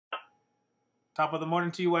Top of the morning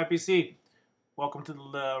to you, YPC. Welcome to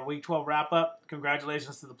the Week 12 wrap-up.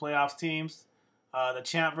 Congratulations to the playoffs teams. The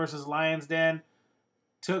Champ versus Lions Den,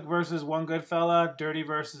 Took versus One Good Fella, Dirty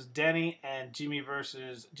versus Denny, and Jimmy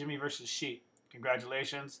versus Sheep.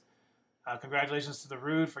 Congratulations. Congratulations to the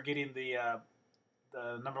Rude for getting the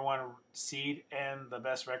number one seed and the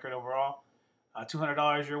best record overall.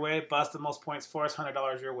 $200 your way. Bust the most points for us.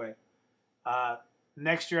 $100 your way.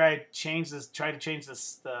 Next year, I tried to change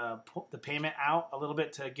the payment out a little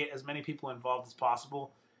bit to get as many people involved as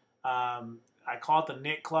possible. I call it the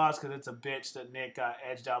Nick clause because it's a bitch that Nick got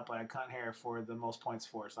edged out by a cunt hair for the most points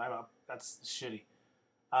for. So that's shitty.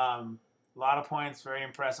 A lot of points, very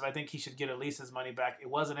impressive. I think he should get at least his money back. It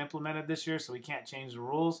wasn't implemented this year, so we can't change the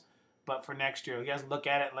rules. But for next year, you guys look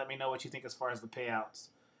at it and let me know what you think as far as the payouts.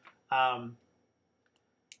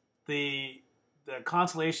 The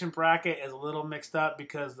consolation bracket is a little mixed up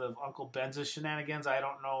because of Uncle Ben's shenanigans. I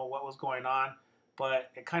don't know what was going on, but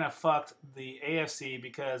it kind of fucked the AFC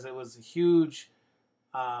because it was huge.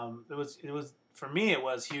 It was for me. It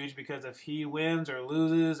was huge because if he wins or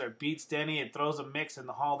loses or beats Denny, it throws a mix in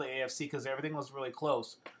the hall of the AFC because everything was really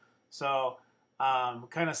close. So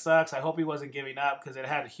kind of sucks. I hope he wasn't giving up because it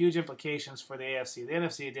had huge implications for the AFC. The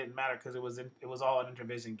NFC it didn't matter because it was all an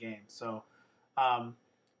interdivision game. So.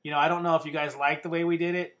 I don't know if you guys like the way we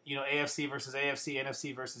did it. AFC versus AFC,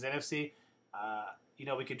 NFC versus NFC.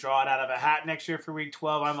 We could draw it out of a hat next year for Week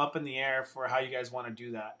 12. I'm up in the air for how you guys want to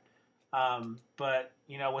do that. But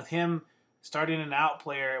with him starting an out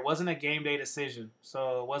player, it wasn't a game day decision.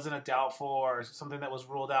 So it wasn't a doubtful or something that was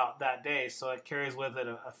ruled out that day. So it carries with it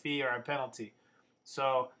a fee or a penalty.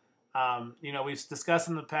 So, we've discussed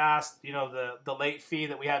in the past, the late fee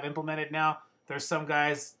that we have implemented now. There's some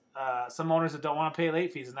guys... some owners that don't want to pay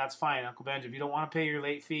late fees, and that's fine. Uncle Benji, if you don't want to pay your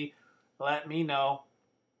late fee, let me know.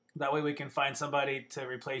 That way we can find somebody to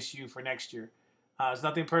replace you for next year. It's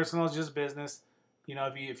nothing personal. It's just business.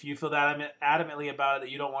 If you feel that adamantly about it that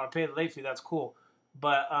you don't want to pay the late fee, that's cool.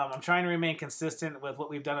 But I'm trying to remain consistent with what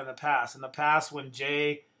we've done in the past. In the past, when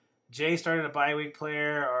Jay started a bye week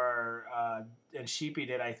player, and Sheepy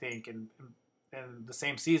did, I think, in the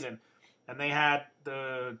same season, and they had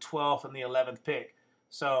the 12th and the 11th pick.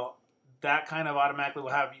 So that kind of automatically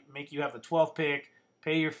will make you have the 12th pick,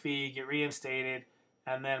 pay your fee, get reinstated,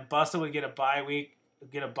 and then Busta would get a bye week,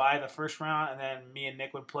 get a bye the first round, and then me and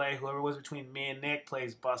Nick would play. Whoever was between me and Nick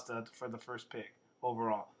plays Busta for the first pick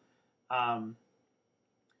overall. If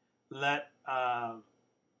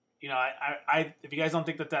you guys don't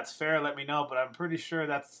think that that's fair, let me know. But I'm pretty sure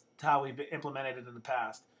that's how we've implemented it in the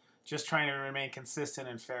past. Just trying to remain consistent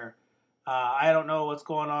and fair. I don't know what's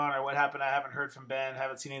going on or what happened. I haven't heard from Ben.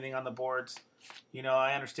 Haven't seen anything on the boards.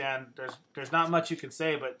 I understand there's not much you can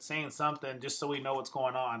say, but saying something just so we know what's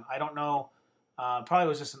going on. I don't know. Probably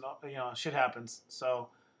was just shit happens. So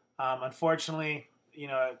unfortunately,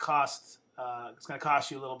 it costs. It's going to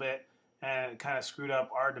cost you a little bit, and it kind of screwed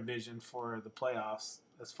up our division for the playoffs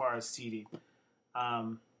as far as seeding.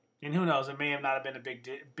 And who knows? It may have not have been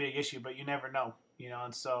a big issue, but you never know.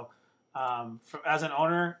 And so. As an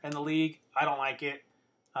owner in the league, I don't like it.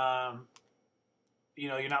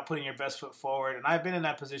 You're not putting your best foot forward, and I've been in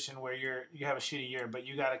that position where you have a shitty year, but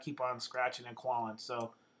you got to keep on scratching and clawing.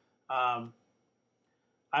 So, I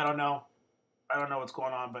don't know what's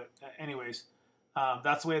going on, but anyways,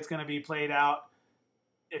 that's the way it's going to be played out.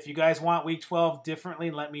 If you guys want Week 12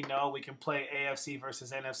 differently, let me know. We can play AFC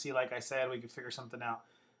versus NFC. Like I said, we can figure something out.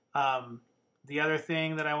 The other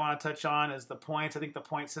thing that I want to touch on is the points. I think the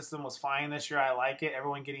point system was fine this year. I like it.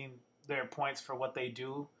 Everyone getting their points for what they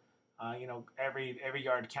do. Every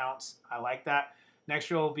yard counts. I like that.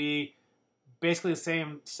 Next year will be basically the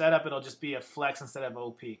same setup. It'll just be a flex instead of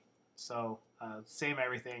OP. So same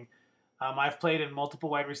everything. I've played in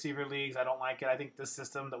multiple wide receiver leagues. I don't like it. I think this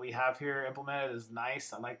system that we have here implemented is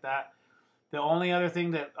nice. I like that. The only other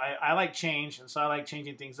thing that I like change, and so I like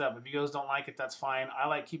changing things up. If you guys don't like it, that's fine. I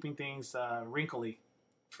like keeping things wrinkly,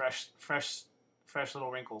 fresh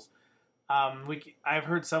little wrinkles. I've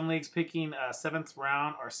heard some leagues picking a 7th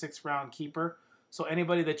round or 6th round keeper. So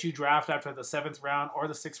anybody that you draft after the 7th round or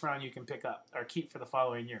the 6th round, you can pick up or keep for the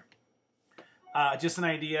following year. Just an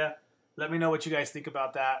idea. Let me know what you guys think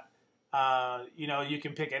about that. You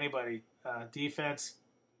can pick anybody: defense,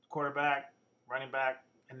 quarterback, running back.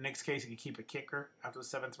 In Nick's case, you can keep a kicker after the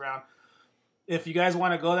 7th round. If you guys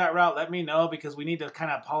want to go that route, let me know because we need to kind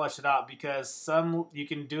of polish it out because some you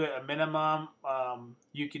can do it a minimum.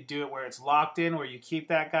 You could do it where it's locked in, where you keep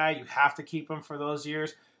that guy. You have to keep him for those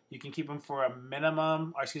years. You can keep him for a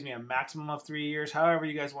maximum of 3 years, however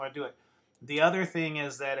you guys want to do it. The other thing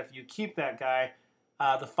is that if you keep that guy,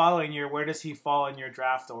 the following year, where does he fall in your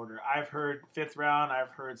draft order? I've heard 5th round, I've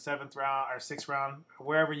heard 7th round or 6th round.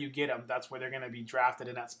 Wherever you get them, that's where they're going to be drafted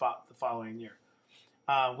in that spot the following year.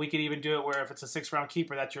 We could even do it where if it's a 6th round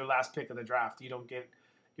keeper, that's your last pick of the draft. You don't get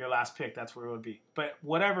your last pick. That's where it would be. But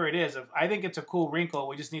whatever it is, I think it's a cool wrinkle.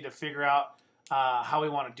 We just need to figure out how we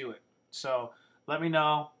want to do it. So let me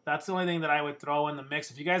know. That's the only thing that I would throw in the mix.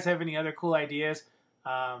 If you guys have any other cool ideas,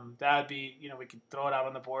 that would be, we could throw it out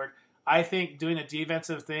on the board. I think doing a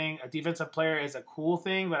defensive thing, a defensive player is a cool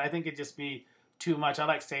thing, but I think it'd just be too much. I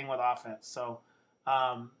like staying with offense. So,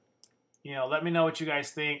 let me know what you guys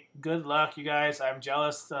think. Good luck, you guys. I'm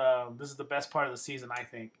jealous. This is the best part of the season, I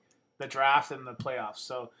think. The draft and the playoffs.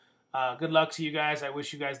 So, good luck to you guys. I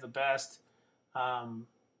wish you guys the best.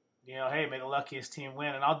 Hey, may the luckiest team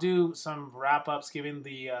win. And I'll do some wrap-ups giving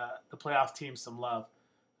the playoff team some love.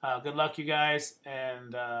 Good luck, you guys.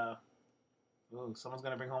 And someone's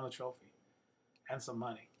going to bring home the trophy and some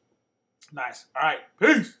money. Nice. All right.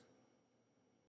 Peace.